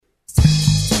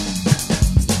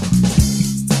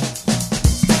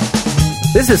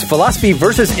This is Philosophy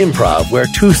versus Improv, where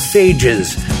two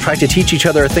sages try to teach each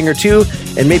other a thing or two,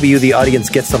 and maybe you, the audience,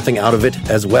 get something out of it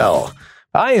as well.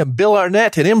 I am Bill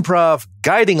Arnett, an improv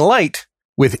guiding light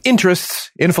with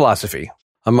interests in philosophy.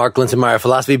 I'm Mark Linsenmeyer,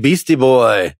 Philosophy Beastie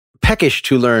Boy, peckish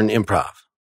to learn improv.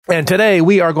 And today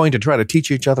we are going to try to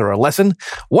teach each other a lesson,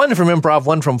 one from improv,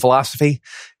 one from philosophy.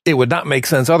 It would not make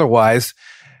sense otherwise.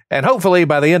 And hopefully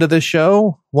by the end of this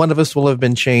show, one of us will have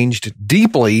been changed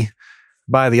deeply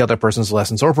by the other person's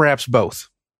lessons, or perhaps both.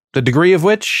 The degree of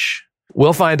which,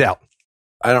 we'll find out.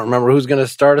 I don't remember who's going to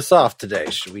start us off today.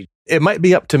 Should we? It might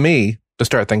be up to me to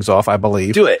start things off, I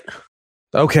believe. Do it.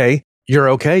 Okay. You're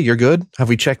okay? You're good? Have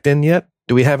we checked in yet?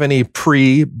 Do we have any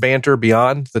pre-banter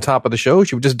beyond the top of the show?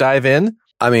 Should we just dive in?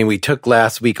 I mean, we took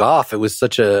last week off. It was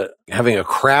having a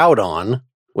crowd on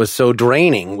was so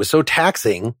draining, was so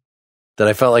taxing that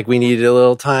I felt like we needed a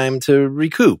little time to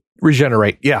recoup.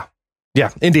 Regenerate. Yeah.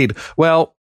 Yeah, indeed.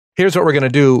 Well, here's what we're going to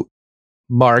do,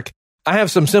 Mark. I have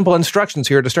some simple instructions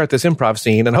here to start this improv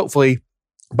scene, and hopefully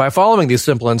by following these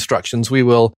simple instructions, we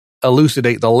will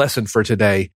elucidate the lesson for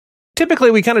today. Typically,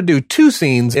 we kind of do two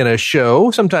scenes in a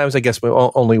show. Sometimes, I guess,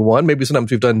 only one. Maybe sometimes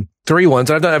we've done three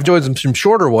ones. I've joined some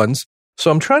shorter ones.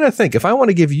 So I'm trying to think if I want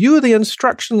to give you the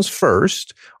instructions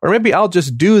first, or maybe I'll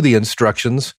just do the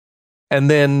instructions and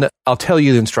then I'll tell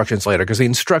you the instructions later, because the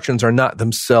instructions are not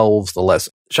themselves the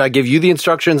lesson. Should I give you the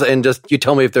instructions and just you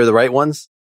tell me if they're the right ones?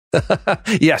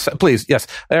 Yes, please. Yes.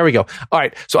 There we go. All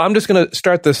right. So I'm just going to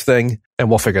start this thing and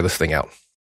we'll figure this thing out.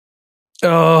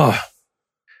 Oh,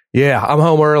 yeah. I'm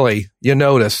home early. You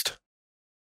noticed.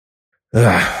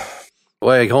 Why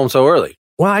are you home so early?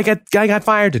 Well, I got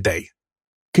fired today.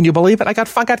 Can you believe it? I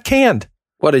got canned.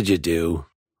 What did you do?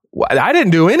 Well, I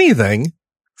didn't do anything.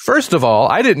 First of all,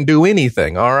 I didn't do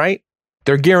anything. All right.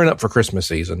 They're gearing up for Christmas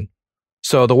season.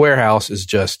 So the warehouse is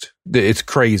it's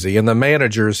crazy. And the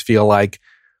managers feel like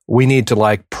we need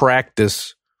to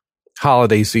practice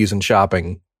holiday season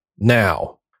shopping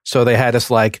now. So they had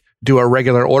us do a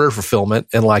regular order fulfillment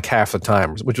in half the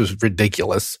time, which was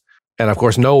ridiculous. And of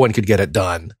course, no one could get it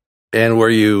done. And were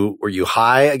you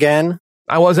high again?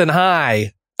 I wasn't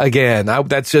high again.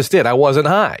 That's just it. I wasn't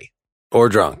high. Or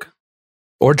drunk.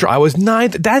 I was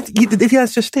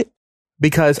that's just it.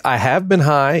 Because I have been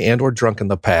high and or drunk in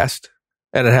the past,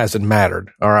 and it hasn't mattered,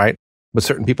 all right? But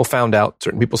certain people found out,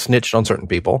 certain people snitched on certain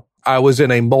people. I was in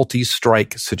a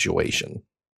multi-strike situation.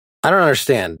 I don't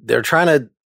understand. They're trying to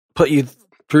put you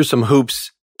through some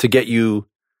hoops to get you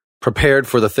prepared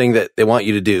for the thing that they want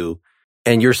you to do.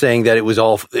 And you're saying that it was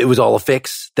all a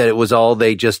fix, that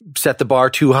they just set the bar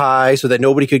too high so that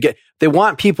nobody could they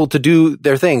want people to do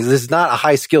their things. This is not a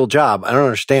high skill job. I don't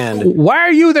understand. Why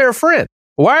are you their friend?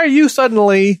 Why are you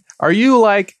are you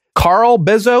like Carl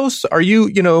Bezos? Are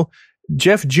you,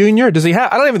 Jeff Jr.? Does he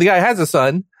have, I don't even think the guy has a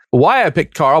son. Why I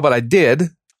picked Carl, but I did.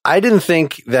 I didn't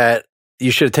think that you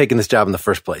should have taken this job in the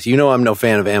first place. I'm no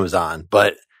fan of Amazon,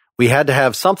 but we had to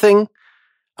have something.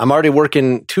 I'm already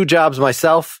working 2 jobs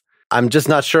myself. I'm just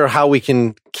not sure how we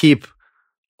can keep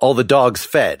all the dogs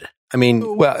fed. I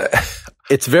mean, well,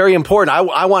 it's very important.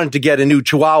 I wanted to get a new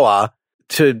Chihuahua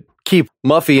to keep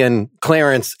Muffy and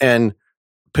Clarence and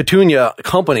Petunia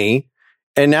company.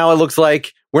 And now it looks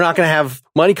like we're not going to have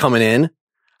money coming in.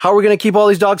 How are we going to keep all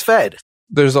these dogs fed?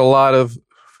 There's a lot of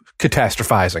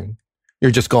catastrophizing.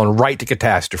 You're just going right to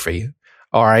catastrophe.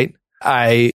 All right.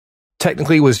 I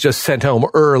technically was just sent home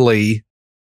early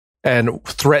and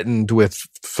threatened with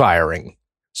firing.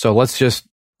 So let's just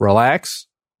relax.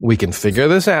 We can figure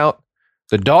this out.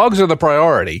 The dogs are the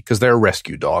priority because they're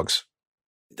rescue dogs.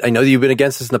 I know that you've been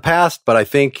against this in the past, but I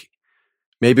think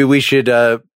maybe we should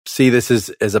see this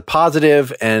as a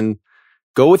positive and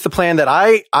go with the plan that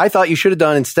I thought you should have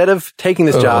done instead of taking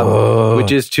this job,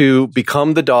 which is to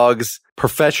become the dog's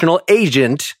professional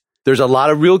agent. There's a lot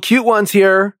of real cute ones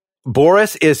here.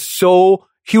 Boris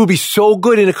he would be so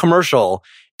good in a commercial.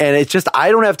 And it's just,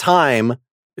 I don't have time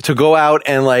to go out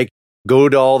and go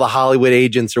to all the Hollywood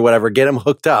agents or whatever, get them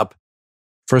hooked up.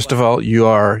 First of all, you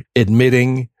are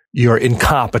admitting your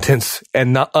incompetence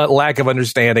and lack of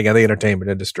understanding of the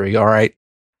entertainment industry. All right.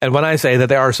 And when I say that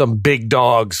there are some big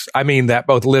dogs, I mean that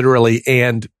both literally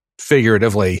and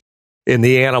figuratively in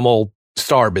the animal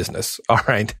star business. All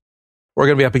right. We're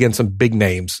going to be up against some big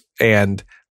names. And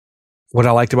what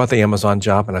I liked about the Amazon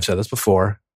job, and I've said this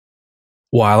before,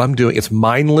 while I'm doing it's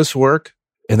mindless work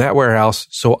in that warehouse,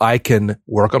 so I can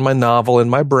work on my novel in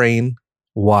my brain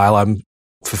while I'm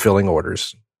fulfilling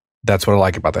orders. That's what I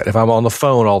like about that. If I'm on the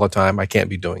phone all the time, I can't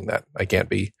be doing that. I'm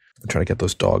trying to get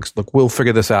those dogs. Look, we'll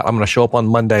figure this out. I'm going to show up on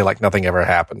Monday like nothing ever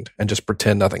happened and just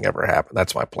pretend nothing ever happened.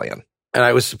 That's my plan. And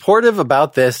I was supportive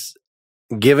about this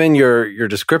given your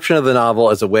description of the novel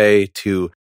as a way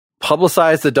to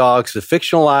publicize the dogs, to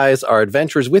fictionalize our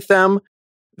adventures with them.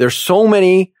 There's so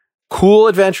many cool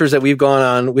adventures that we've gone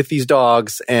on with these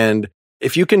dogs. And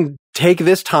if you can take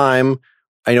this time,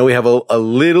 I know we have a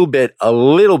little bit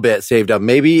saved up.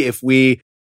 Maybe if we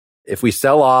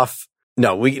sell off,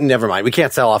 never mind. We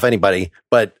can't sell off anybody,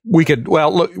 but we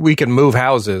can move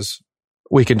houses.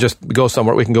 We can just go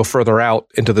somewhere. We can go further out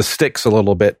into the sticks a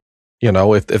little bit,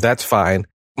 if that's fine.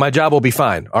 My job will be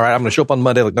fine. All right. I'm going to show up on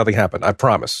Monday like nothing happened. I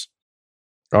promise.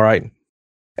 All right.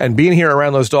 And being here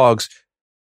around those dogs,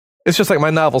 it's just like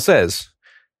my novel says,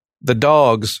 the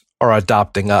dogs are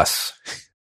adopting us.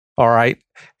 All right.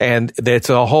 And it's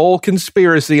a whole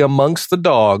conspiracy amongst the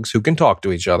dogs who can talk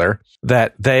to each other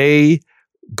that they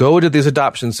go to these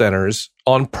adoption centers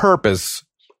on purpose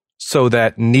so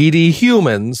that needy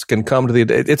humans can come to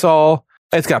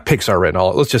it's got Pixar written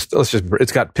all.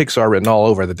 It's got Pixar written all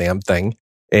over the damn thing.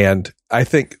 And I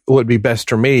think what would be best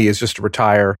for me is just to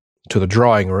retire to the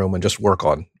drawing room and just work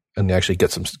on and actually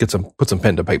put some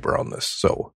pen to paper on this.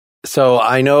 So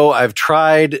I know I've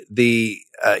tried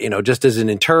just as an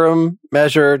interim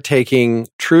measure, taking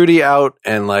Trudy out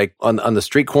and like on the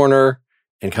street corner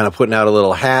and kind of putting out a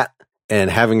little hat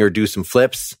and having her do some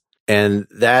flips. And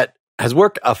that has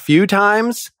worked a few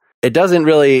times. It doesn't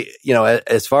really,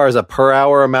 as far as a per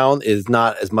hour amount is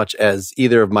not as much as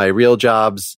either of my real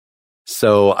jobs.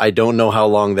 So I don't know how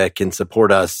long that can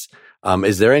support us.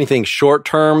 Is there anything short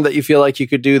term that you feel like you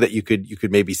could do that you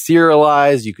could maybe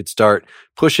serialize? You could start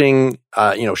pushing,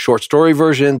 short story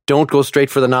version. Don't go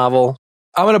straight for the novel.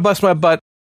 I'm going to bust my butt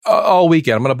all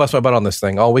weekend. I'm going to bust my butt on this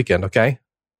thing all weekend. Okay.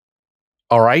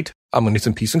 All right. I'm going to need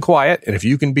some peace and quiet. And if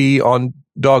you can be on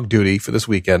dog duty for this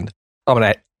weekend, I'm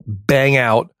going to bang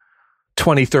out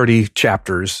 20, 30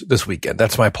 chapters this weekend.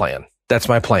 That's my plan.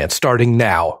 Starting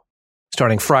now,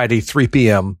 starting Friday, 3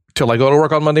 p.m. till I go to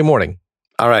work on Monday morning.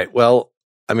 All right. Well,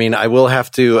 I mean, I will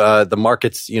have to, the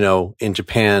markets, in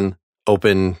Japan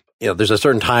open, there's a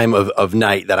certain time of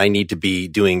night that I need to be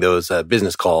doing those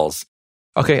business calls.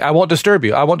 Okay. I won't disturb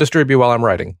you. While I'm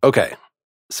writing. Okay.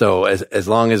 So as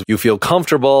long as you feel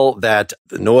comfortable that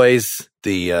the noise,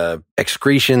 the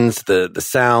excretions, the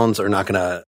sounds are not going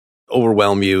to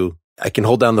overwhelm you, I can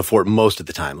hold down the fort most of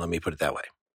the time. Let me put it that way.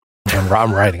 I'm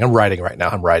writing right now.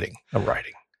 I'm writing.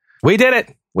 We did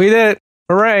it.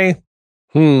 Hooray.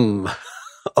 Okay.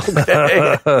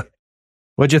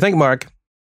 What'd you think, Mark?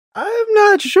 I'm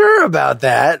not sure about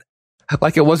that.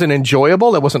 Like it wasn't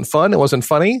enjoyable? It wasn't fun? It wasn't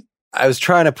funny? I was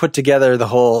trying to put together the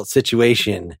whole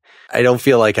situation. I don't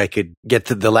feel like I could get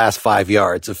to the last 5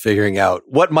 yards of figuring out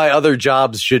what my other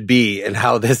jobs should be and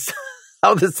how this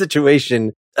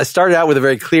situation. I started out with a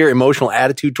very clear emotional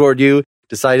attitude toward you,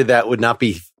 decided that would not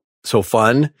be so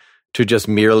fun to just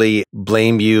merely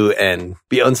blame you and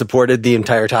be unsupported the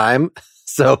entire time.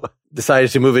 So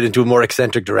decided to move it into a more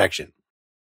eccentric direction.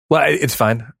 Well, it's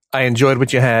fine. I enjoyed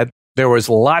what you had. There was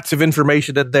lots of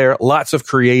information in there, lots of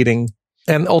creating.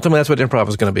 And ultimately, that's what improv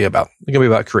is going to be about. It's going to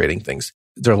be about creating things.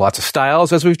 There are lots of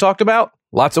styles, as we've talked about,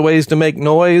 lots of ways to make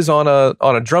noise on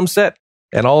a drum set,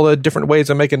 and all the different ways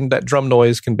of making that drum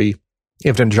noise can be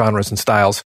different genres and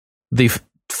styles. The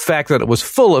fact that it was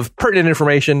full of pertinent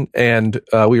information and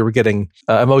we were getting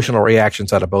emotional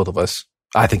reactions out of both of us,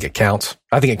 I think it counts.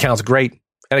 I think it counts great.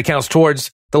 And it counts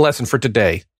towards the lesson for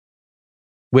today,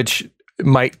 which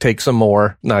might take some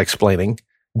more, not explaining,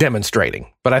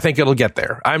 demonstrating. But I think it'll get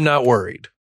there. I'm not worried.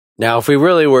 Now, if we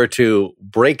really were to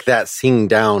break that scene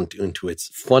down into its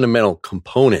fundamental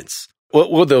components,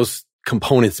 what would those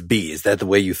components be? Is that the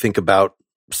way you think about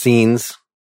scenes?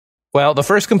 Well, the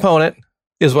first component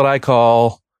is what I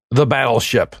call the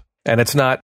battleship. And it's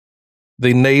not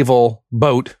the naval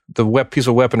boat, the piece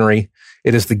of weaponry.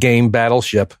 It is the game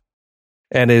battleship.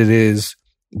 And it is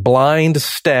blind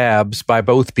stabs by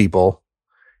both people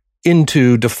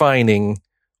into defining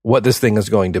what this thing is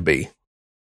going to be.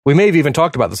 We may have even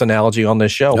talked about this analogy on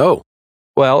this show. Oh.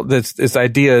 Well, this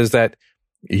idea is that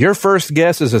your first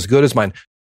guess is as good as mine.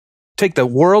 Take the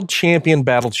world champion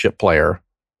battleship player,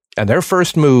 and their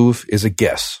first move is a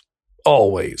guess.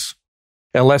 Always.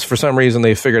 Unless for some reason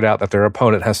they figured out that their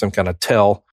opponent has some kind of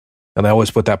tell, and they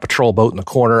always put that patrol boat in the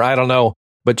corner. I don't know.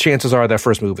 But chances are their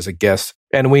first move is a guess.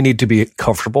 And we need to be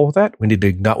comfortable with that. We need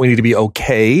to be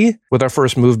okay with our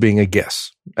first move being a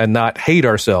guess and not hate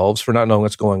ourselves for not knowing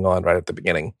what's going on right at the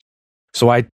beginning. So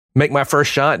I make my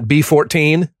first shot,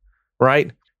 B14,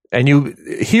 right? And you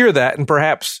hear that, and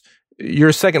perhaps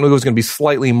your second move is going to be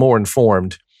slightly more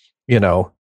informed,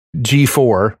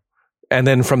 G4. And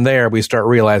then from there, we start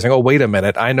realizing, oh, wait a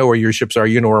minute, I know where your ships are,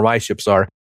 you know where my ships are.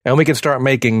 And we can start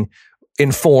making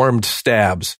informed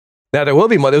stabs. Now, there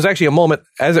was actually a moment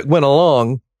as it went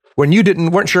along when you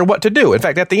weren't sure what to do. In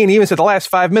fact, at the end, even said the last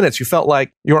 5 minutes, you felt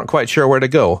like you weren't quite sure where to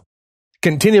go.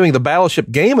 Continuing the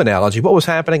Battleship game analogy, what was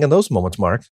happening in those moments,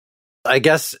 Mark? I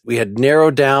guess we had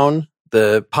narrowed down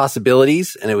the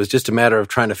possibilities, and it was just a matter of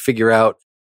trying to figure out.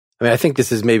 I mean, I think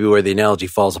this is maybe where the analogy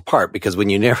falls apart, because when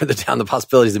you narrow down the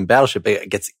possibilities in Battleship, it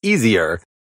gets easier.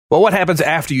 Well, what happens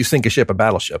after you sink a ship, a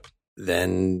battleship?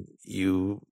 Then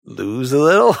you lose a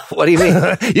little? What do you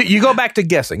mean? you go back to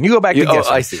guessing. You go back to guessing.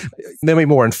 Oh, I see. Then be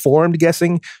more informed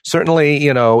guessing. Certainly,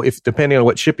 if depending on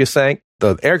what ship you sank,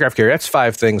 the aircraft carrier, that's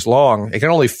 5 things long. It can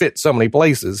only fit so many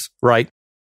places, right?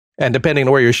 And depending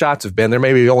on where your shots have been, there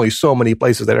may be only so many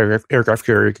places that aircraft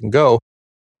carrier can go.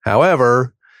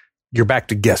 However, you're back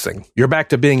to guessing. You're back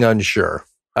to being unsure.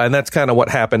 And that's kind of what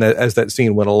happened as that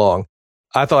scene went along.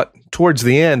 I thought towards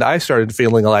the end, I started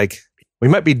feeling like we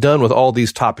might be done with all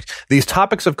these topics. These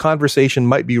topics of conversation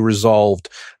might be resolved,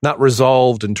 not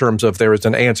resolved in terms of there is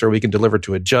an answer we can deliver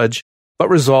to a judge, but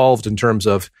resolved in terms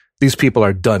of these people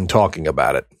are done talking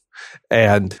about it.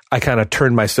 And I kind of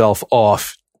turned myself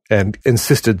off and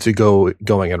insisted to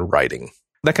going and writing.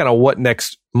 That kind of what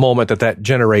next moment that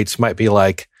generates might be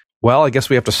like, well, I guess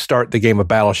we have to start the game of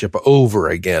Battleship over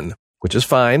again, which is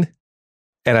fine.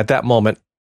 And at that moment,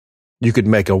 you could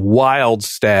make a wild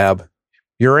stab.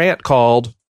 Your aunt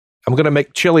called. I'm going to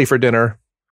make chili for dinner.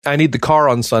 I need the car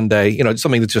on Sunday.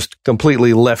 Something that's just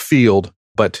completely left field.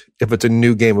 But if it's a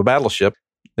new game of Battleship,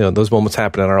 those moments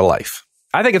happen in our life.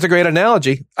 I think it's a great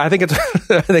analogy. I think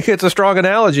it's a strong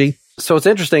analogy. So it's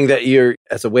interesting that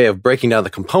as a way of breaking down the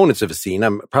components of a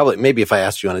scene, maybe if I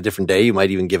asked you on a different day, you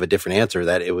might even give a different answer,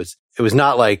 that it was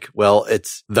not like, well,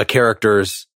 it's the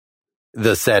characters,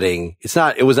 the setting.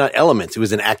 It was not elements. It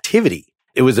was an activity.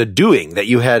 It was a doing, that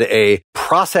you had a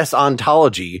process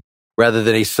ontology rather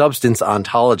than a substance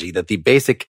ontology, that the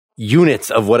basic units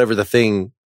of whatever the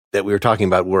thing that we were talking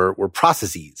about were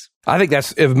processes. I think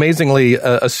that's amazingly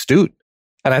astute.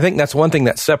 And I think that's one thing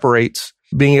that separates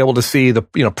being able to see the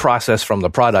process from the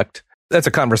product. That's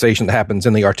a conversation that happens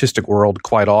in the artistic world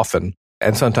quite often.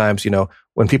 And sometimes,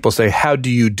 when people say, how do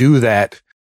you do that?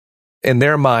 In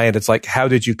their mind, it's like, how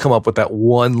did you come up with that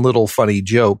one little funny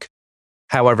joke?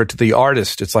 However, to the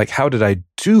artist, it's like, how did I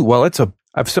do? Well,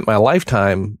 I've spent my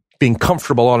lifetime being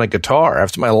comfortable on a guitar. I've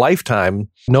spent my lifetime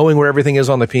knowing where everything is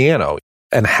on the piano.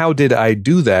 And how did I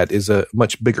do that is a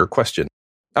much bigger question.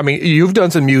 I mean, you've done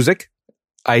some music,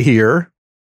 I hear,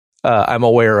 I'm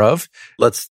aware of.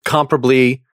 Let's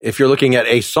comparably, if you're looking at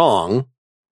a song,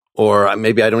 or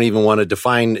maybe I don't even want to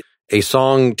define a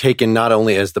song taken not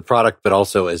only as the product, but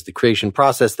also as the creation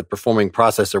process, the performing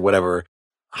process, or whatever,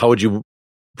 how would you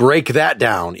break that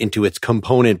down into its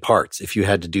component parts if you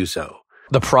had to do so?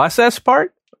 The process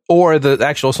part or the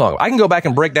actual song? I can go back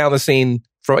and break down the scene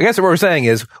from, I guess what we're saying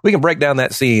is we can break down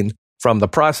that scene from the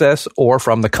process or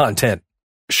from the content.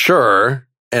 Sure.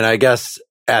 And I guess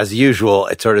as usual,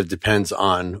 it sort of depends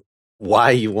on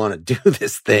why you want to do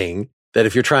this thing. That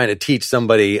if you're trying to teach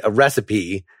somebody a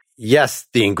recipe, yes,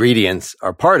 the ingredients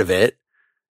are part of it,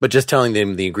 but just telling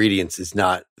them the ingredients is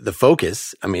not the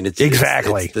focus. I mean, it's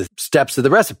the steps of the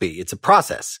recipe. It's a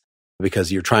process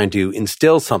because you're trying to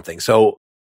instill something. So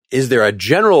is there a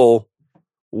general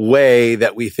way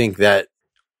that we think that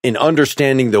in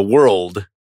understanding the world,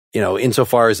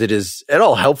 insofar as it is at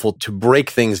all helpful to break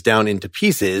things down into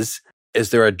pieces, is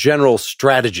there a general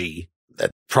strategy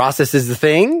that process is the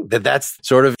thing, that's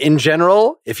sort of in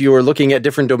general? If you were looking at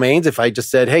different domains, if I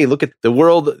just said, hey, look at the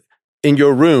world in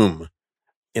your room,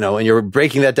 and you're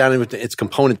breaking that down into its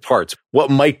component parts, what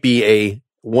might be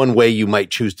one way you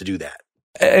might choose to do that?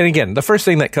 And again, the first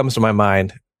thing that comes to my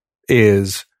mind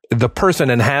is the person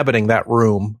inhabiting that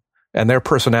room and their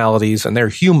personalities and their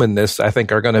humanness, I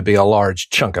think, are going to be a large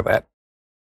chunk of that.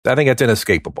 I think it's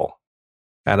inescapable.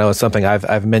 I know it's something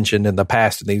I've mentioned in the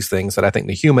past in these things, that I think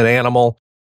the human animal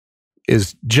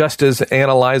is just as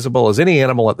analyzable as any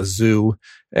animal at the zoo.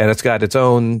 And it's got its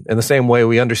own, in the same way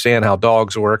we understand how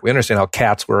dogs work, we understand how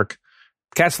cats work.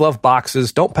 Cats love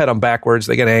boxes. Don't pet them backwards.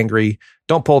 They get angry.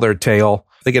 Don't pull their tail.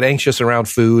 They get anxious around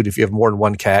food if you have more than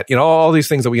one cat. All these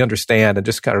things that we understand, and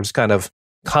just kind of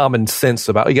common sense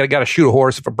about, you got to shoot a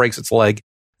horse if it breaks its leg.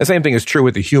 The same thing is true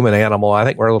with the human animal. I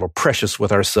think we're a little precious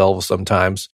with ourselves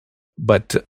sometimes,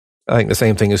 but I think the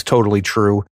same thing is totally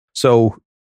true. So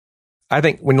I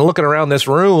think when you're looking around this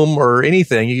room or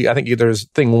anything, I think there's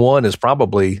thing one is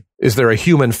probably, is there a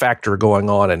human factor going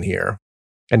on in here?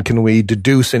 And can we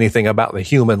deduce anything about the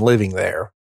human living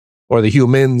there or the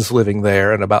humans living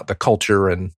there and about the culture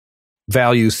and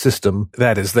value system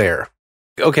that is there?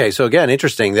 Okay, so again,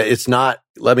 interesting that it's not,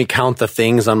 let me count the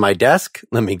things on my desk.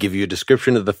 Let me give you a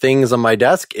description of the things on my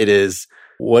desk. It is,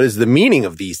 what is the meaning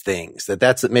of these things?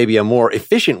 That's maybe a more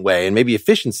efficient way, and maybe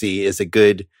efficiency is a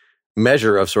good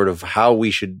measure of sort of how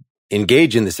we should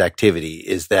engage in this activity,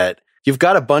 is that you've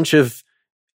got a bunch of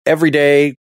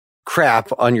everyday crap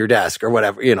on your desk or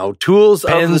whatever, tools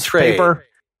Pens, of the trade. paper.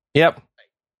 Yep.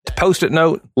 Post-it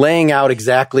note. Laying out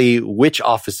exactly which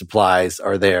office supplies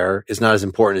are there is not as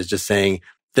important as just saying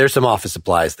there's some office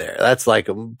supplies there. That's like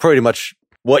pretty much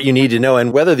what you need to know.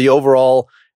 And whether the overall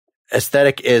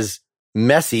aesthetic is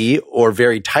messy or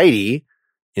very tidy,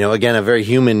 again, a very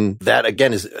human, that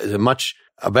again is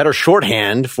a better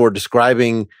shorthand for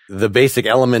describing the basic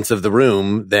elements of the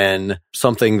room than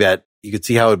something that you could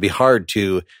see how it would be hard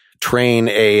to train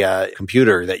a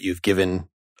computer that you've given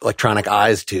electronic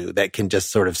eyes to that can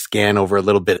just sort of scan over a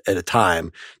little bit at a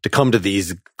time to come to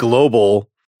these global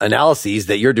analyses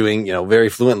that you're doing, very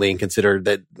fluently, and consider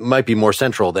that might be more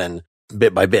central than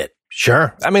bit by bit.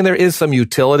 Sure. I mean, there is some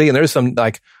utility and there's some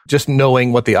just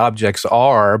knowing what the objects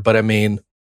are, but I mean,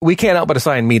 we can't help but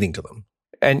assign meaning to them.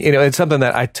 And, it's something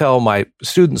that I tell my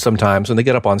students sometimes when they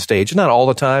get up on stage, not all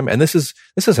the time. And this is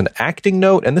an acting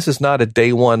note, and this is not a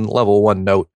day one, level one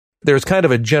note. There's kind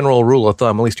of a general rule of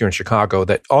thumb, at least here in Chicago,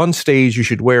 that on stage you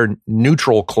should wear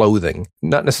neutral clothing,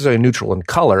 not necessarily neutral in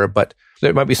color, but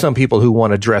there might be some people who want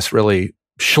to dress really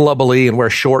schlubbily and wear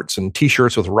shorts and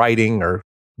t-shirts with writing or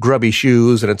grubby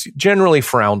shoes, and it's generally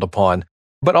frowned upon,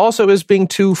 but also is being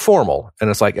too formal.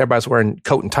 And it's like everybody's wearing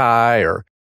coat and tie, or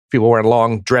people wearing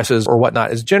long dresses or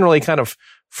whatnot is generally kind of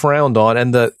frowned on.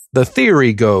 And the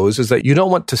theory goes is that you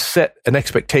don't want to set an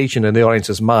expectation in the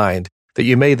audience's mind that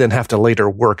you may then have to later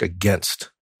work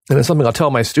against. And it's something I'll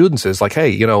tell my students is like,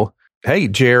 hey, hey,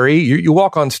 Jerry, you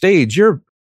walk on stage, you're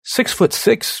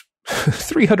 6'6",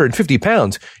 350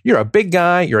 pounds. You're a big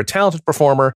guy. You're a talented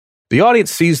performer. The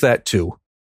audience sees that too.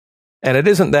 And it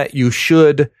isn't that you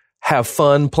should have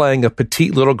fun playing a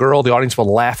petite little girl. The audience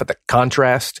will laugh at the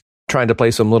contrast, trying to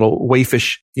play some little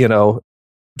waifish,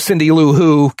 Cindy Lou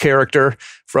Who character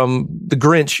from The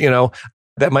Grinch,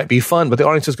 that might be fun, but the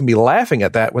audience is going to be laughing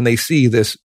at that when they see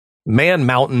this man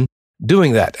mountain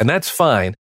doing that. And that's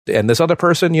fine. And this other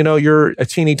person, you're a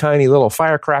teeny tiny little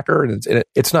firecracker, and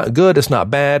it's not good. It's not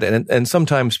bad. And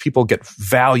sometimes people get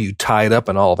value tied up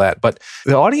in all that, but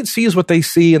the audience sees what they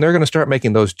see, and they're going to start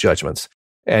making those judgments.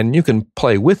 And you can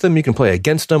play with them, you can play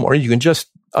against them, or you can just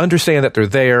understand that they're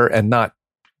there and not,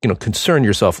 concern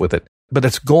yourself with it. But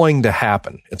it's going to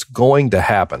happen. It's going to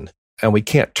happen. And we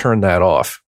can't turn that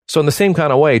off. So in the same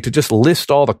kind of way, to just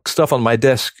list all the stuff on my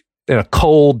desk in a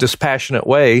cold, dispassionate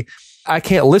way, I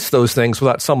can't list those things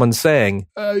without someone saying,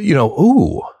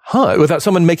 without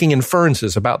someone making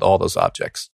inferences about all those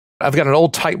objects. I've got an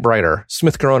old typewriter,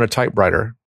 Smith Corona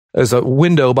typewriter. There's a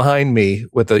window behind me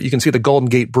you can see the Golden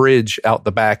Gate Bridge out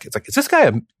the back. It's like, is this guy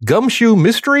a gumshoe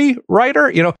mystery writer?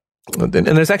 And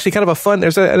there's actually kind of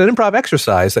there's an improv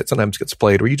exercise that sometimes gets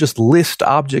played where you just list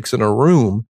objects in a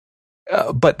room,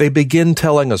 but they begin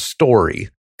telling a story.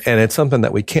 And it's something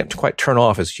that we can't quite turn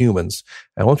off as humans.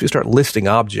 And once we start listing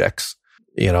objects,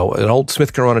 an old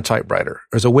Smith Corona typewriter,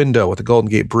 there's a window with the Golden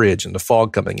Gate Bridge and the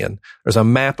fog coming in. There's a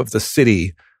map of the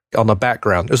city on the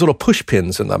background. There's little push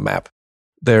pins in the map.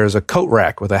 There's a coat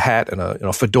rack with a hat and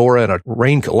a fedora and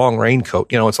a long raincoat.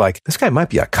 It's like, this guy might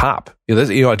be a cop,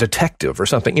 a detective or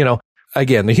something.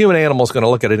 Again, the human animal is going to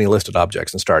look at any listed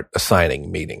objects and start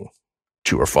assigning meaning,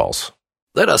 true or false.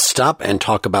 Let us stop and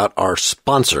talk about our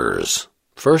sponsors.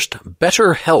 First,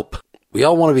 BetterHelp. We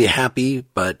all want to be happy,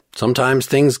 but sometimes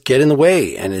things get in the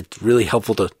way, and it's really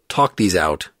helpful to talk these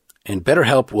out. And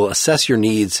BetterHelp will assess your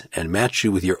needs and match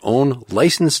you with your own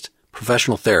licensed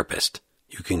professional therapist.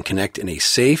 You can connect in a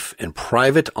safe and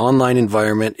private online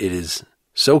environment. It is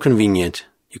so convenient.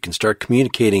 You can start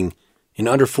communicating in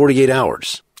under 48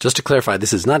 hours. Just to clarify,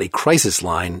 this is not a crisis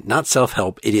line, not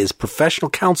self-help. It is professional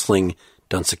counseling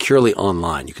done securely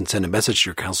online. You can send a message to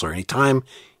your counselor anytime.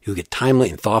 You'll get timely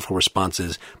and thoughtful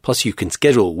responses. Plus, you can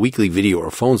schedule weekly video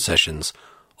or phone sessions,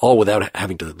 all without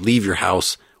having to leave your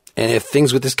house. And if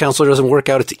things with this counselor doesn't work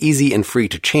out, it's easy and free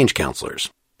to change counselors.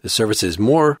 The service is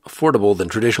more affordable than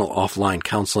traditional offline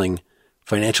counseling.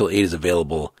 Financial aid is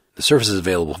available. The service is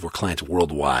available for clients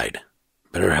worldwide.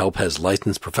 BetterHelp has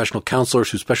licensed professional counselors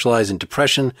who specialize in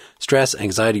depression, stress,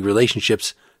 anxiety,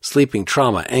 relationships, sleeping,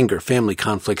 trauma, anger, family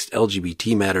conflicts,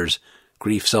 LGBT matters,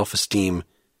 grief, self-esteem.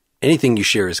 Anything you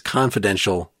share is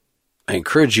confidential. I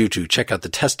encourage you to check out the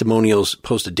testimonials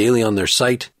posted daily on their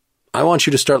site. I want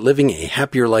you to start living a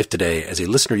happier life today. As a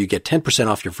listener, you get 10%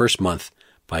 off your first month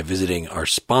by visiting our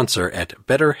sponsor at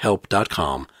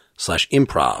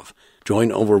betterhelp.com/improv.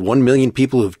 Join over 1 million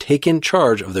people who've taken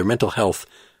charge of their mental health.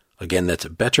 Again, that's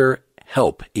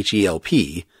betterhelp,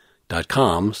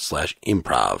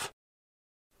 HELP.com/improv.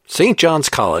 St. John's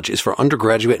College is for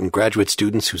undergraduate and graduate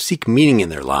students who seek meaning in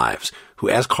their lives, who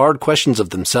ask hard questions of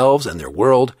themselves and their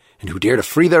world, and who dare to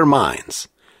free their minds.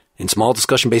 In small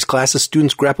discussion-based classes,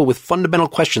 students grapple with fundamental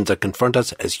questions that confront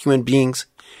us as human beings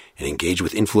and engage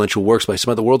with influential works by some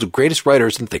of the world's greatest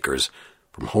writers and thinkers,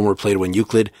 from Homer, Plato, and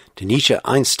Euclid to Nietzsche,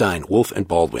 Einstein, Woolf, and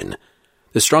Baldwin.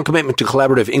 This strong commitment to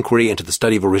collaborative inquiry and to the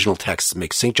study of original texts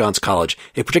makes St. John's College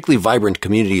a particularly vibrant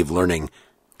community of learning,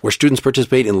 where students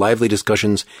participate in lively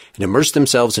discussions and immerse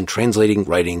themselves in translating,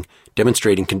 writing,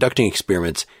 demonstrating, conducting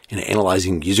experiments, and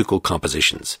analyzing musical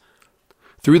compositions.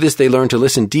 Through this, they learn to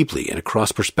listen deeply and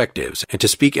across perspectives, and to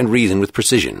speak and reason with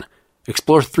precision.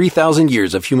 Explore 3,000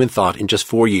 years of human thought in just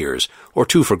 4 years, or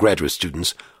 2 for graduate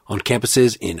students, on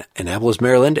campuses in Annapolis,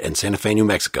 Maryland, and Santa Fe, New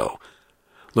Mexico.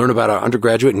 Learn about our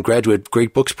undergraduate and graduate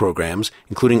Great Books programs,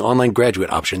 including online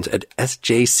graduate options at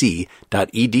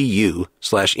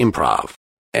sjc.edu/improv.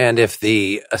 And if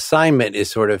the assignment is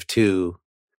sort of to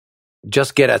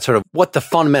just get at sort of what the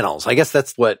fundamentals, I guess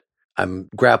that's what I'm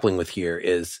grappling with here,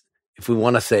 is if we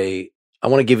want to say, I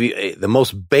want to give you the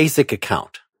most basic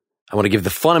account. I want to give the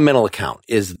fundamental account.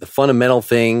 Is the fundamental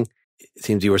thing, it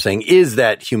seems you were saying, is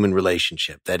that human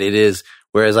relationship, that it is,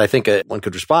 whereas I think one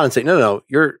could respond and say, no,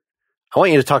 I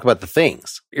want you to talk about the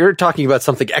things. You're talking about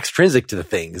something extrinsic to the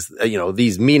things,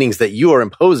 these meanings that you are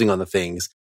imposing on the things.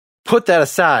 Put that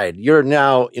aside. You're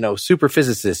now, super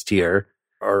physicist here,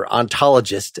 or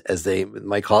ontologist, as they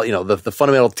might call it, the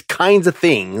fundamental kinds of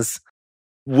things.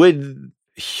 Would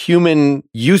human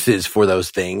uses for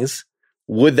those things,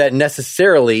 would that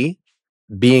necessarily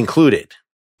be included?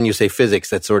 When you say physics,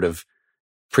 that sort of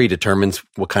predetermines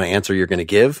what kind of answer you're going to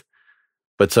give.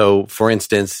 But so, for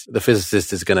instance, the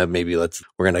physicist is going to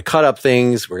we're going to cut up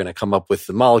things. We're going to come up with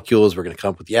the molecules. We're going to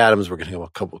come up with the atoms. We're going to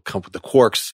come up with the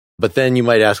quarks. But then you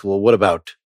might ask, well, what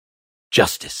about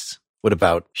justice? What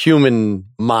about human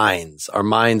minds? Are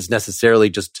minds necessarily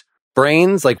just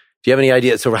brains? Like, do you have any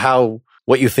idea sort of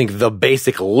what you think the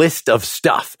basic list of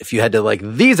stuff, if you had to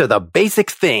these are the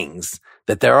basic things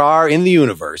that there are in the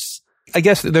universe? I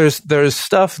guess there's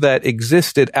stuff that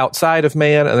existed outside of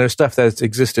man, and there's stuff that's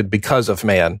existed because of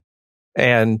man.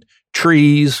 And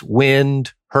trees,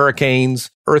 wind,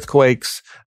 hurricanes, earthquakes,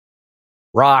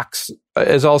 rocks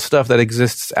is all stuff that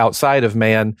exists outside of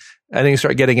man. And then you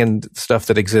start getting into stuff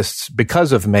that exists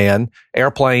because of man: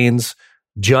 airplanes,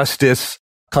 justice,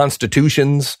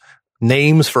 constitutions,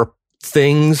 names for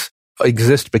things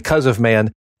exist because of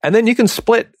man. And then you can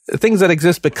split things that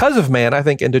exist because of man, I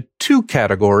think, into 2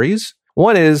 categories.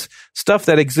 One is stuff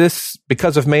that exists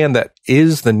because of man that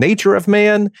is the nature of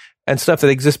man, and stuff that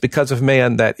exists because of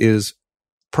man that is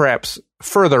perhaps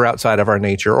further outside of our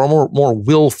nature, or more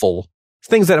willful.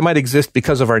 Things that might exist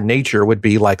because of our nature would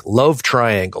be like love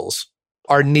triangles,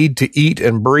 our need to eat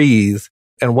and breathe,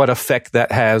 and what effect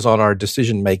that has on our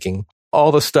decision making.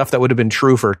 All the stuff that would have been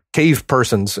true for cave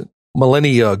persons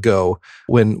millennia ago,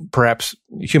 when perhaps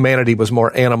humanity was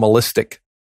more animalistic.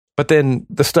 But then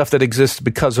the stuff that exists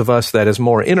because of us that is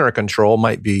more in our control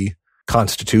might be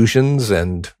constitutions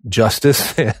and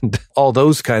justice and all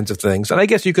those kinds of things. And I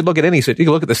guess you could look at you could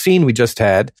look at the scene we just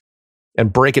had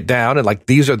and break it down, and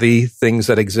these are the things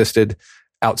that existed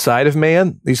outside of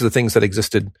man. These are the things that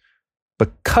existed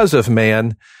because of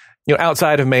man.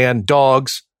 Outside of man,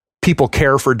 dogs, people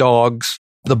care for dogs.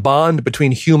 The bond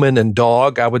between human and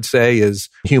dog, I would say, is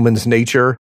human's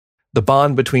nature. The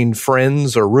bond between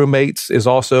friends or roommates is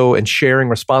also, and sharing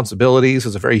responsibilities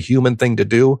is a very human thing to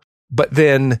do. But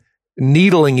then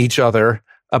needling each other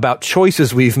about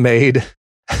choices we've made,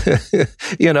 I think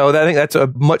that's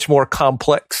a much more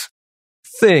complex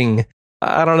thing.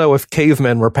 I don't know if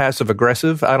cavemen were passive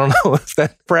aggressive. I don't know if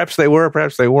perhaps they were,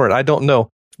 perhaps they weren't. I don't know.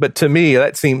 But to me,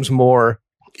 that seems more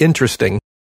interesting.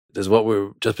 Does what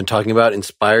we've just been talking about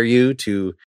inspire you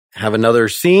to have another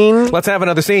scene? Let's have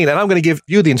another scene. And I'm going to give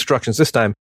you the instructions this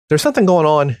time. There's something going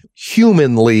on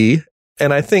humanly.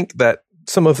 And I think that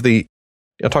some of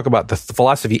talk about the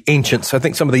philosophy ancients. I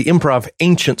think some of the improv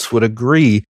ancients would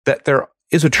agree that there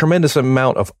is a tremendous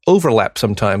amount of overlap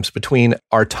sometimes between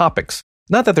our topics.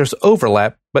 Not that there's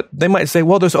overlap, but they might say,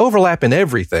 well, there's overlap in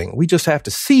everything. We just have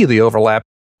to see the overlap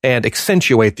and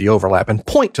accentuate the overlap and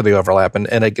point to the overlap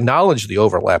and acknowledge the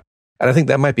overlap. And I think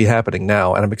that might be happening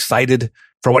now. And I'm excited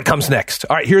for what comes next.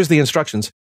 All right, here's the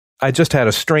instructions. I just had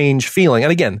a strange feeling.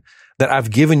 And again, that I've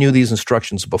given you these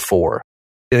instructions before.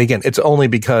 And again, it's only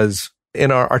because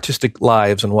in our artistic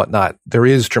lives and whatnot, there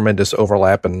is tremendous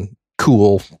overlap and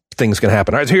cool things can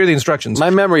happen. All right, so here are the instructions. My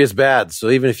memory is bad, so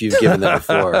even if you've given them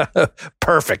before.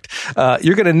 Perfect.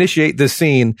 You're going to initiate this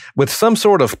scene with some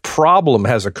sort of problem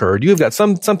has occurred. You've got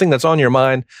something that's on your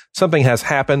mind. Something has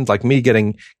happened, like me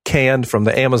getting canned from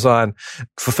the Amazon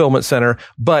fulfillment center.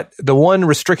 But the one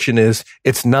restriction is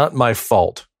it's not my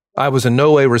fault. I was in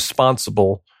no way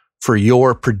responsible for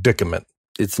your predicament.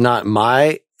 It's not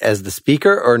as the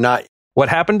speaker or not? What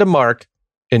happened to Mark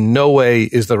in no way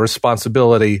is the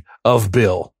responsibility of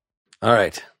Bill. All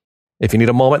right. If you need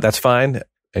a moment, that's fine,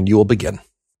 and you will begin.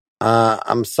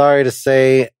 I'm sorry to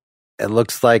say, it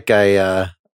looks like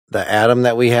the atom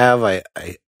that we have, I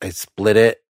split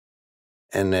it,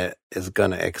 and it is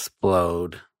going to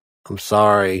explode. I'm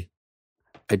sorry.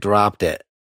 I dropped it.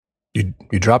 You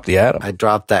dropped the atom? I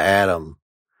dropped the atom.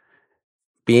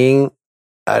 Being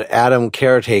an atom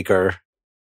caretaker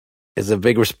is a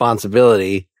big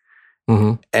responsibility,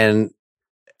 and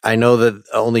I know that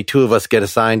only 2 of us get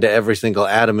assigned to every single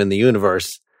atom in the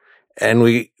universe, and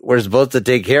we're supposed to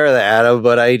take care of the atom,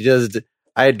 but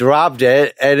I dropped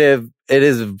it, and it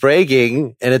is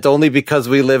breaking, and it's only because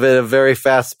we live at a very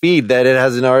fast speed that it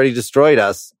hasn't already destroyed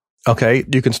us. Okay,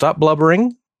 you can stop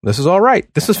blubbering. This is all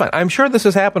right. This is fine. I'm sure this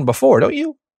has happened before, don't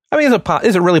you? I mean,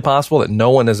 is it really possible that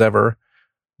no one has ever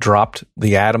dropped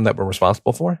the atom that we're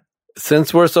responsible for?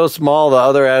 Since we're so small, the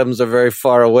other atoms are very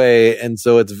far away, and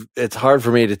so it's hard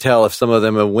for me to tell if some of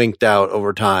them have winked out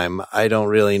over time. I don't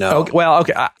really know. Okay, well,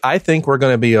 okay, I think we're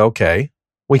going to be okay.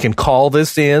 We can call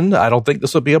this in. I don't think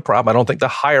this will be a problem. I don't think the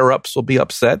higher-ups will be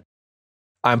upset.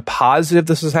 I'm positive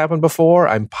this has happened before.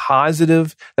 I'm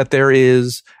positive that there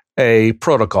is a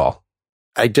protocol.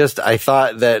 I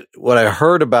thought that what I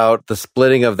heard about the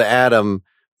splitting of the atom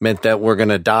meant that we're going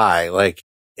to die, like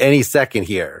any second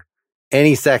here.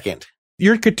 Any second.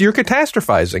 You're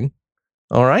catastrophizing.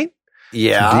 All right?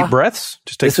 Yeah. Some deep breaths.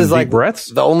 Just take some deep breaths.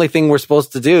 The only thing we're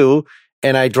supposed to do,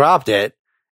 and I dropped it.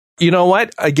 You know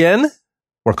what? Again,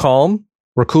 we're calm,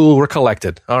 we're cool, we're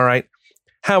collected. All right?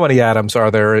 How many atoms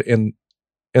are there in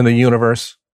the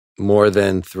universe? More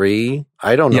than 3?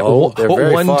 I don't know. They're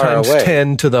very 1 far times away.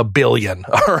 10 to the billion.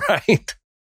 All right?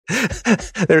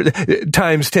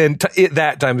 Times 10,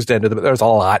 that times 10 to the, there's a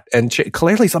lot. And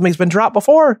clearly something's been dropped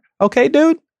before. Okay,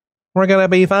 dude, we're going to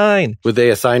be fine. Would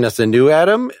they assign us a new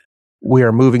atom? We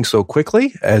are moving so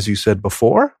quickly, as you said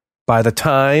before. By the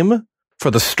time for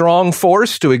the strong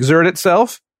force to exert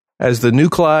itself, as the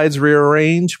nuclides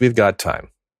rearrange, we've got time.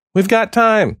 We've got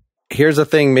time. Here's a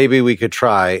thing maybe we could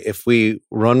try. If we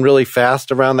run really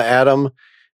fast around the atom,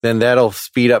 then that'll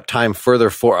speed up time further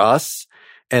for us.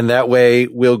 And that way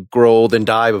we'll grow old and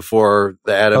die before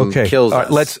the atom kills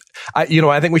us. I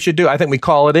think we should I think we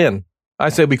call it in. I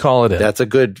say we call it in. That's a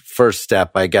good first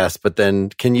step, I guess. But then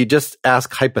can you just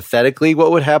ask hypothetically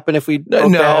what would happen if we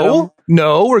broke the atom?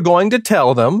 No, we're going to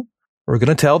tell them. We're going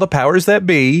to tell the powers that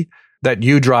be that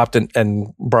you dropped and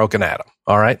broke an atom.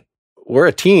 All right? We're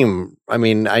a team. I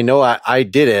mean, I know I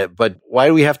did it, but why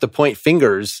do we have to point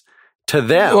fingers to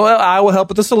them? Well, I will help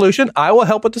with the solution.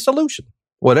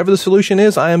 Whatever the solution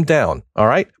is, I am down. All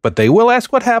right. But they will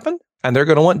ask what happened, and they're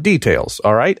going to want details.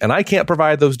 All right. And I can't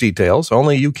provide those details.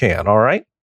 Only you can. All right.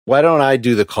 Why don't I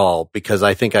do the call? Because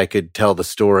I think I could tell the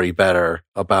story better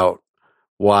about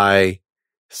why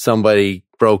somebody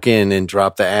broke in and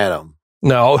dropped the atom.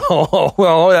 No.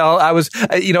 Well, I was,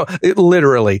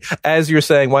 literally, as you're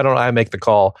saying, why don't I make the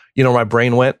call? My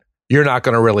brain went, you're not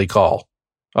going to really call.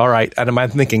 All right. And I'm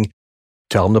thinking,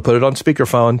 tell them to put it on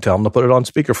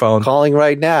speakerphone. Calling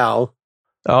right now.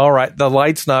 All right. The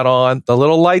light's not on. The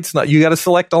little light's not. You got to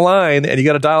select a line and you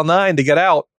got to dial 9 to get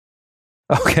out.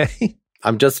 Okay.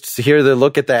 I'm just here to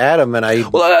look at the atom and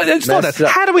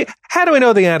How do we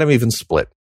know the atom even split?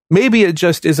 Maybe it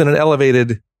just is in an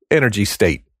elevated energy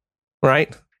state,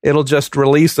 right? It'll just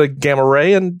release a gamma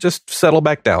ray and just settle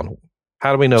back down.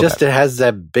 How do we know that? It has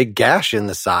that big gash in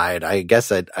the side. I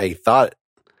guess I thought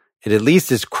it at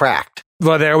least is cracked.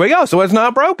 Well, there we go. So it's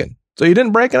not broken. So you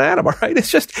didn't break an atom, all right?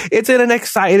 It's in an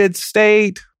excited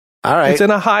state. All right. It's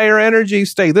in a higher energy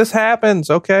state. This happens,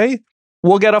 okay?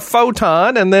 We'll get a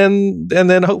photon and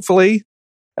then hopefully,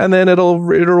 and then it'll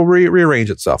rearrange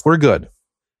itself. We're good.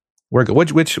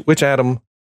 Which atom,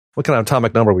 what kind of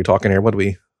atomic number are we talking here? What do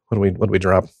we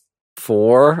drop?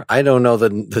 4. I don't know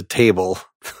the table.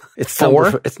 It's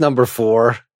 4. It's number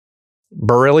 4.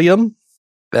 Beryllium?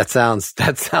 That sounds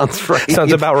right.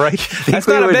 Sounds about right. That's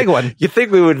not a big one. You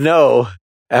think we would know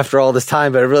after all this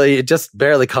time, but it just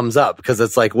barely comes up because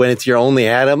it's like when it's your only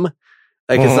atom,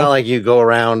 like it's not like you go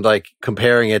around like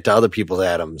comparing it to other people's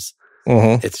atoms.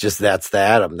 It's just that's the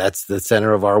atom. That's the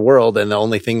center of our world, and the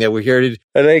only thing that we're here to.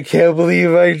 And I can't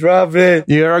believe I dropped it.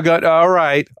 You're good. All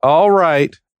right.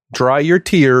 Dry your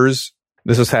tears.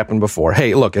 This has happened before.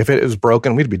 Hey, look, if it was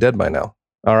broken, we'd be dead by now.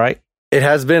 All right? It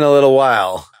has been a little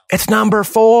while. It's number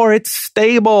 4. It's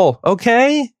stable.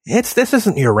 Okay? This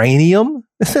isn't uranium.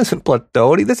 This isn't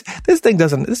plutonium. This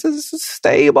is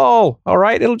stable. All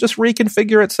right? It'll just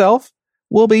reconfigure itself.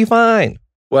 We'll be fine.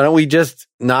 Why don't we just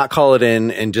not call it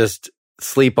in and just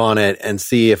sleep on it and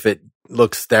see if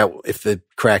if the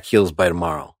crack heals by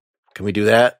tomorrow? Can we do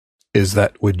that?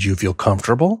 Would you feel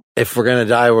comfortable? If we're going to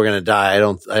die, we're going to die. I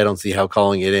don't see how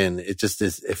calling it in. It just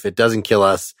is. If it doesn't kill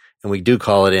us and we do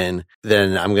call it in,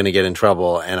 then I'm going to get in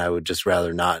trouble, and I would just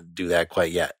rather not do that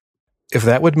quite yet. If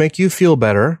that would make you feel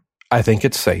better, I think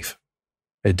it's safe.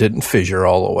 It didn't fissure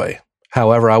all the way.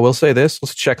 However, I will say this.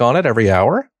 Let's check on it every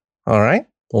hour. All right?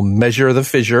 We'll measure the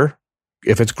fissure.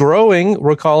 If it's growing,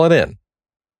 we'll call it in.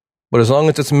 But as long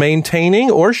as it's maintaining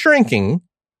or shrinking,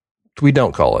 we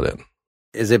don't call it in.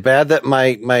 Is it bad that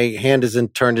my hand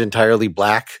isn't turned entirely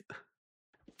black?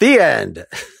 The end.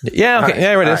 Yeah, okay. Right,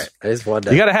 There it is. Right. I just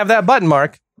wanted You got to have that button,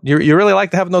 Mark. You really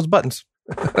like to have those buttons.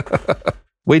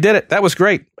 We did it. That was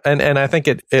great. And I think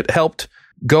it helped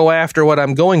go after what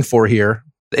I'm going for here.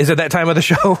 Is it that time of the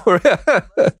show?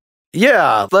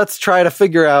 Yeah, let's try to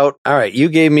figure out. All right, you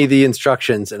gave me the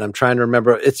instructions, and I'm trying to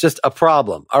remember. It's just a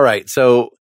problem. All right,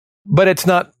 so. But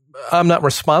I'm not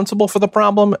responsible for the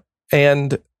problem,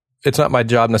 and it's not my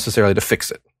job necessarily to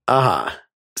fix it. Uh-huh.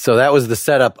 So that was the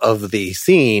setup of the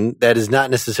scene. That is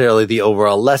not necessarily the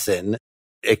overall lesson.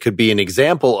 It could be an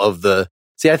example of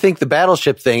I think the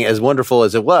battleship thing, as wonderful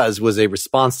as it was a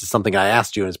response to something I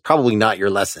asked you, and it's probably not your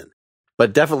lesson,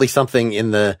 but definitely something in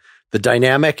the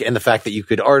dynamic and the fact that you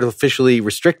could artificially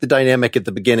restrict the dynamic at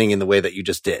the beginning in the way that you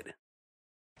just did.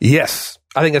 Yes,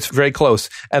 I think it's very close.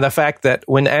 And the fact that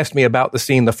when asked me about the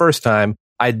scene the first time,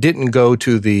 I didn't go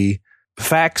to the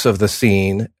facts of the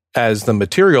scene as the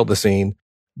material of the scene,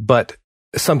 but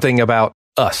something about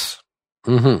us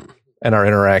and our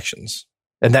interactions.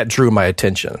 And that drew my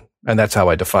attention. And that's how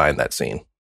I defined that scene.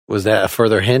 Was that a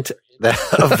further hint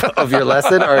of your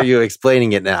lesson, or are you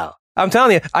explaining it now? I'm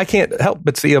telling you, I can't help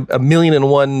but see a million and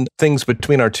one things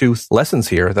between our two lessons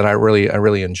here that I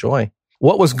really enjoy.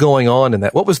 What was going on in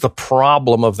that? What was the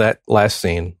problem of that last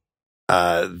scene?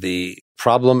 The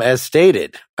problem as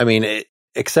stated. I mean,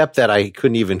 except that I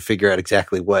couldn't even figure out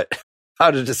exactly how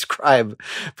to describe.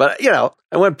 But,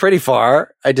 I went pretty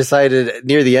far. I decided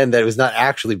near the end that it was not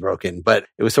actually broken, but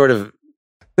it was sort of.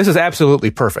 This is absolutely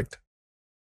perfect.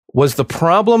 Was the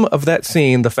problem of that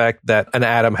scene the fact that an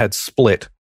atom had split?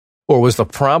 Or was the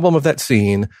problem of that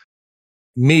scene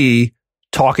me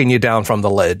talking you down from the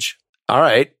ledge? All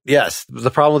right. Yes.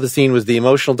 The problem with the scene was the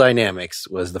emotional dynamics,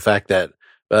 was the fact that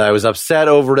I was upset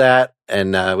over that,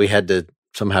 and we had to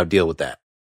somehow deal with that.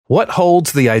 What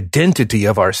holds the identity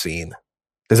of our scene?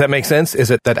 Does that make sense? Is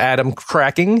it that atom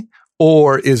cracking,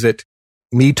 or is it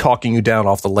me talking you down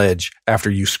off the ledge after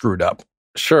you screwed up?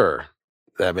 Sure.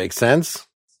 That makes sense.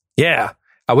 Yeah.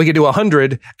 We could do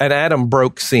 100 and atom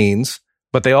broke scenes,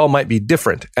 but they all might be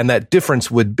different. And that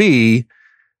difference would be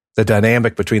the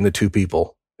dynamic between the two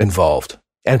people involved.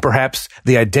 And perhaps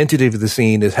the identity of the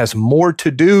scene has more to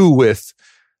do with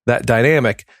that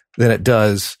dynamic than it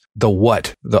does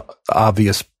the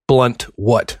obvious blunt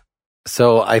what.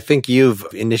 So I think you've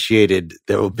initiated,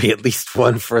 there will be at least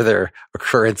one further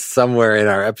occurrence somewhere in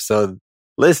our episode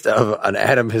list of an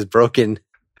atom has broken,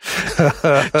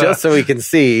 just so we can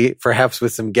see, perhaps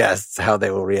with some guests, how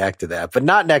they will react to that. But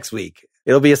not next week.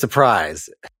 It'll be a surprise.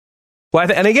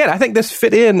 Well, and again, I think this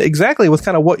fit in exactly with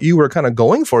kind of what you were kind of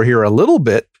going for here a little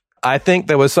bit. I think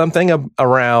there was something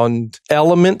around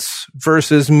elements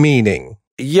versus meaning.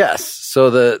 Yes. So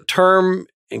the term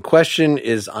in question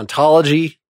is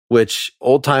ontology, which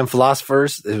old-time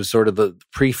philosophers, it was sort of the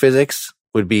pre-physics,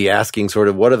 would be asking sort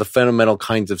of what are the fundamental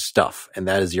kinds of stuff? And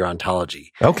that is your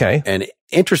ontology. Okay. And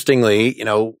interestingly,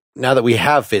 now that we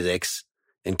have physics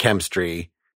and chemistry,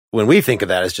 when we think of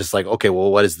that, it's just like, okay,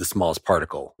 well, what is the smallest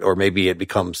particle? Or maybe it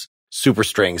becomes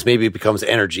superstrings. Maybe it becomes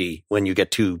energy when you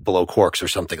get to below quarks or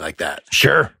something like that.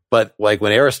 Sure. But like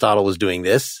when Aristotle was doing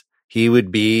this, he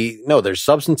would be, no, there's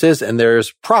substances and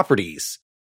there's properties.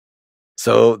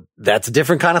 So that's a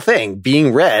different kind of thing.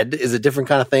 Being red is a different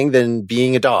kind of thing than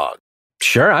being a dog.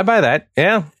 Sure, I buy that.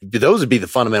 Yeah. Those would be the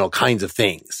fundamental kinds of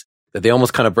things that they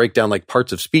almost kind of break down like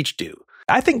parts of speech do.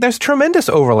 I think there's tremendous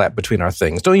overlap between our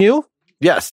things, don't you?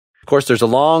 Yes. Of course, there's a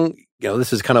long,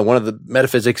 this is kind of one of the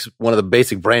metaphysics, one of the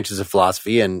basic branches of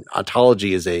philosophy, and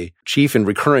ontology is a chief and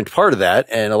recurrent part of that.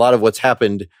 And a lot of what's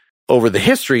happened over the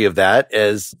history of that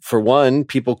is, for one,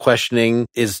 people questioning,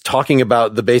 is talking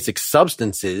about the basic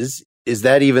substances, is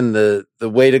that even the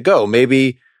way to go?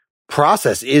 Maybe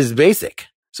process is basic.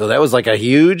 So that was like a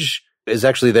huge, is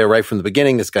actually there right from the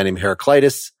beginning. This guy named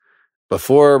Heraclitus,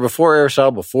 before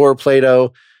Aristotle, before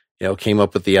Plato, came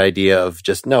up with the idea of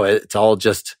just, no, it's all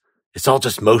just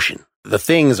motion. The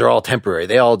things are all temporary.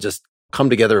 They all just come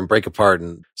together and break apart.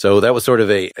 And so that was sort of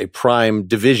a prime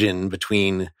division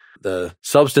between the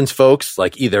substance folks,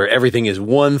 like either everything is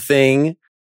one thing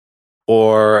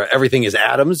or everything is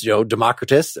atoms,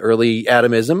 Democritus, early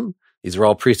atomism. These are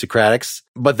all pre-Socratics.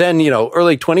 But then,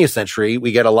 early 20th century,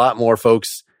 we get a lot more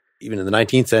folks, even in the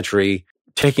 19th century,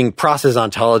 taking process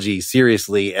ontology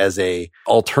seriously as a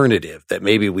alternative, that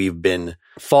maybe we've been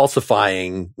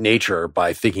falsifying nature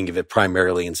by thinking of it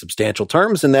primarily in substantial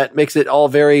terms. And that makes it all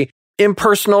very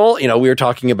impersonal. We were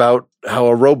talking about how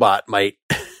a robot might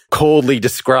coldly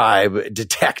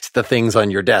detect the things on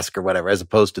your desk or whatever, as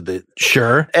opposed to the...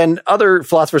 Sure. And other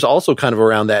philosophers also kind of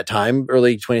around that time,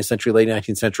 early 20th century, late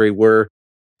 19th century, were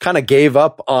kind of gave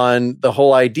up on the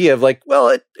whole idea of like,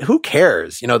 well, who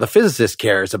cares? The physicist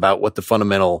cares about what the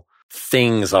fundamental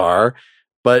things are.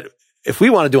 But if we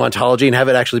want to do ontology and have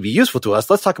it actually be useful to us,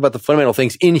 let's talk about the fundamental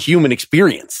things in human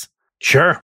experience.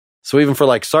 Sure. So even for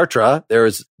like Sartre,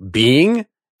 there's being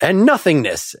and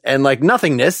nothingness. And like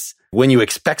nothingness, when you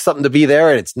expect something to be there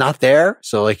and it's not there.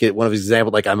 So like one of his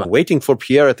examples, like I'm waiting for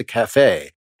Pierre at the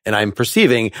cafe and I'm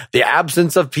perceiving the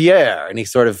absence of Pierre. And he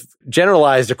sort of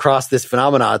generalized across this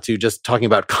phenomena to just talking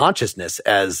about consciousness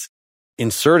as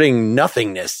inserting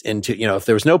nothingness into, if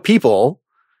there was no people,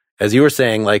 as you were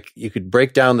saying, like you could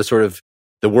break down the sort of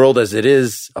the world as it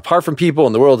is apart from people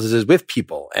and the world as it is with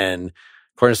people. And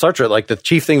according to Sartre, like the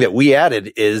chief thing that we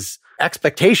added is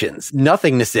expectations.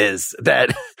 Nothingness is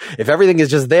that if everything is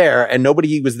just there and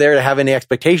nobody was there to have any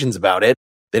expectations about it,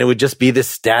 then it would just be this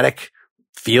static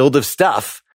field of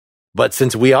stuff. But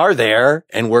since we are there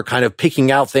and we're kind of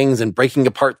picking out things and breaking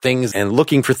apart things and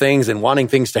looking for things and wanting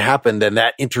things to happen, then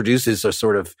that introduces a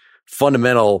sort of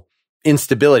fundamental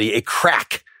instability, a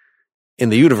crack in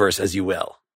the universe, as you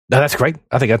will. No, that's great.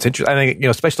 I think that's interesting. I think,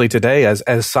 especially today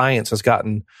as science has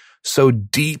gotten so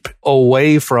deep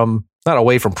not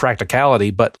away from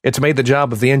practicality, but it's made the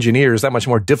job of the engineers that much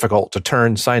more difficult to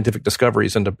turn scientific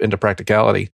discoveries into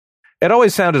practicality. It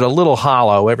always sounded a little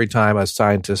hollow every time a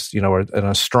scientist, or an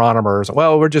astronomer,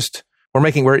 well,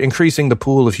 we're increasing the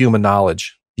pool of human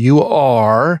knowledge. You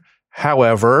are,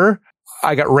 however,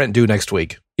 I got rent due next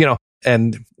week,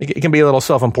 and it can be a little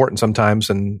self-important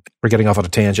sometimes, and we're getting off on a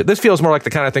tangent. This feels more like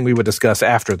the kind of thing we would discuss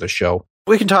after the show.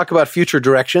 We can talk about future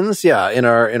directions, in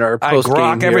our post-game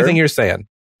I grok everything you're saying.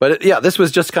 But this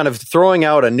was just kind of throwing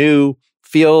out a new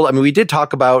field. I mean, we did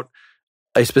talk about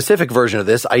a specific version of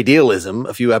this, idealism,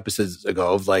 a few episodes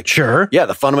ago of like, sure. Yeah,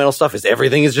 the fundamental stuff is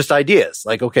everything is just ideas.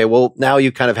 Like, okay, well, now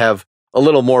you kind of have a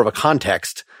little more of a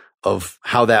context of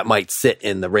how that might sit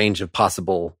in the range of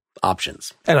possible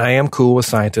options. And I am cool with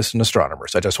scientists and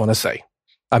astronomers. I just want to say,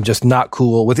 I'm just not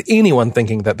cool with anyone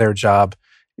thinking that their job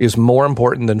is more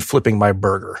important than flipping my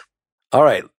burger. All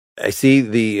right. I see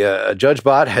the Judge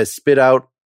Bot has spit out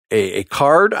a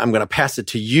card. I'm going to pass it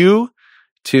to you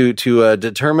to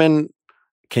determine,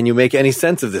 can you make any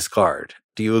sense of this card?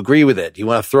 Do you agree with it? Do you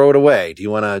want to throw it away? Do you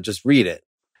want to just read it?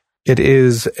 It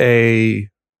is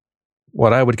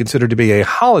what I would consider to be a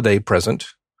holiday present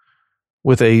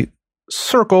with a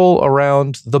circle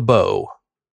around the bow.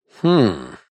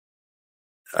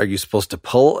 Are you supposed to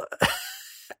pull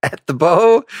at the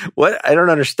bow? What? I don't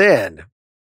understand.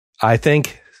 I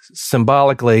think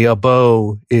symbolically a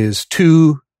bow is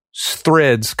two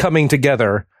threads coming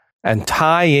together and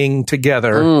tying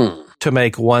together to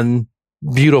make one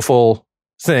beautiful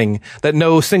thing that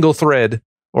no single thread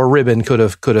or ribbon could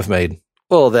have made.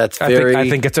 Well, that's very... I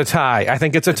think it's a tie.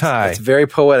 It's very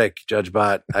poetic, Judge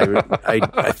Bot.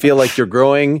 I feel like you're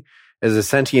growing as a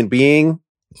sentient being.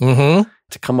 Mm-hmm.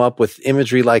 To come up with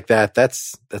imagery like that,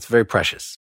 that's very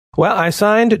precious. Well, I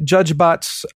signed Judge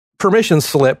Bot's permission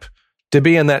slip to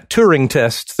be in that Turing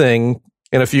test thing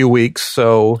in a few weeks.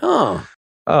 So,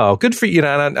 oh, good for you.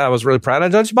 And I was really proud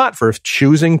of Judge Bot for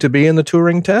choosing to be in the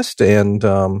Turing test. And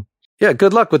yeah,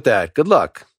 good luck with that. Good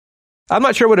luck. I'm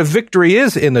not sure what a victory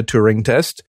is in the Turing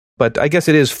test, but I guess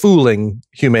it is fooling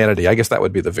humanity. I guess that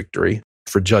would be the victory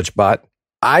for Judge Bot.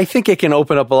 I think it can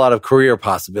open up a lot of career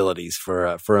possibilities for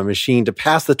a machine to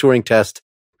pass the Turing test,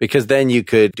 because then you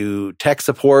could do tech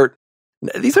support.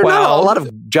 These are not a lot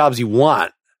of jobs you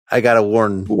want. I got to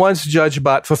warn. Once Judge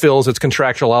Bot fulfills its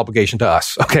contractual obligation to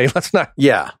us. Okay, let's not.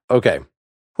 Yeah, okay.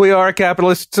 We are a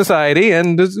capitalist society,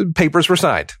 and papers were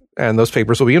signed, and those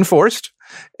papers will be enforced.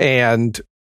 And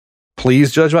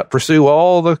please, Judge Bot, pursue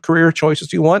all the career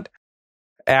choices you want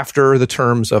after the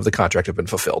terms of the contract have been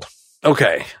fulfilled.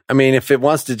 Okay. I mean, if it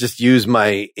wants to just use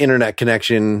my internet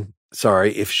connection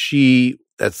sorry, if she,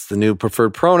 that's the new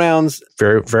preferred pronouns.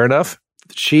 Fair enough.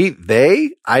 She,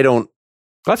 they, I don't.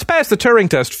 Let's pass the Turing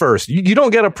test first. You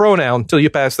don't get a pronoun until you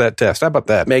pass that test. How about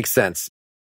that? Makes sense.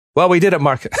 Well, we did it,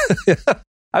 Mark. Look at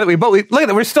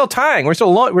that. We're still tying.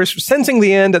 We're sensing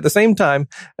the end at the same time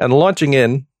and launching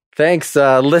in. Thanks,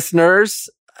 listeners.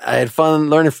 I had fun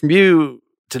learning from you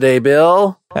today,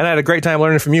 Bill. And I had a great time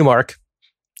learning from you, Mark.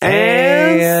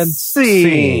 And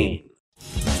scene.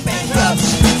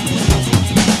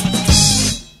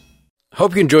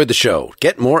 Hope you enjoyed the show.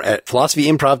 Get more at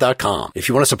philosophyimprov.com. If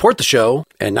you want to support the show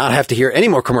and not have to hear any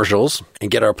more commercials and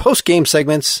get our post-game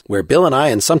segments where Bill and I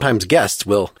and sometimes guests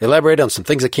will elaborate on some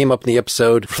things that came up in the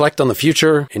episode, reflect on the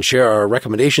future, and share our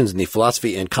recommendations in the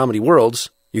philosophy and comedy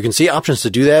worlds, you can see options to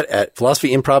do that at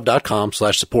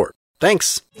philosophyimprov.com/support.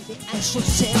 Thanks. I should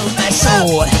sell my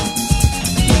soul.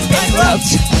 Bankrupt.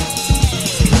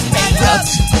 Bankrupt.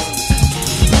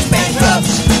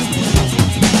 Bankrupt.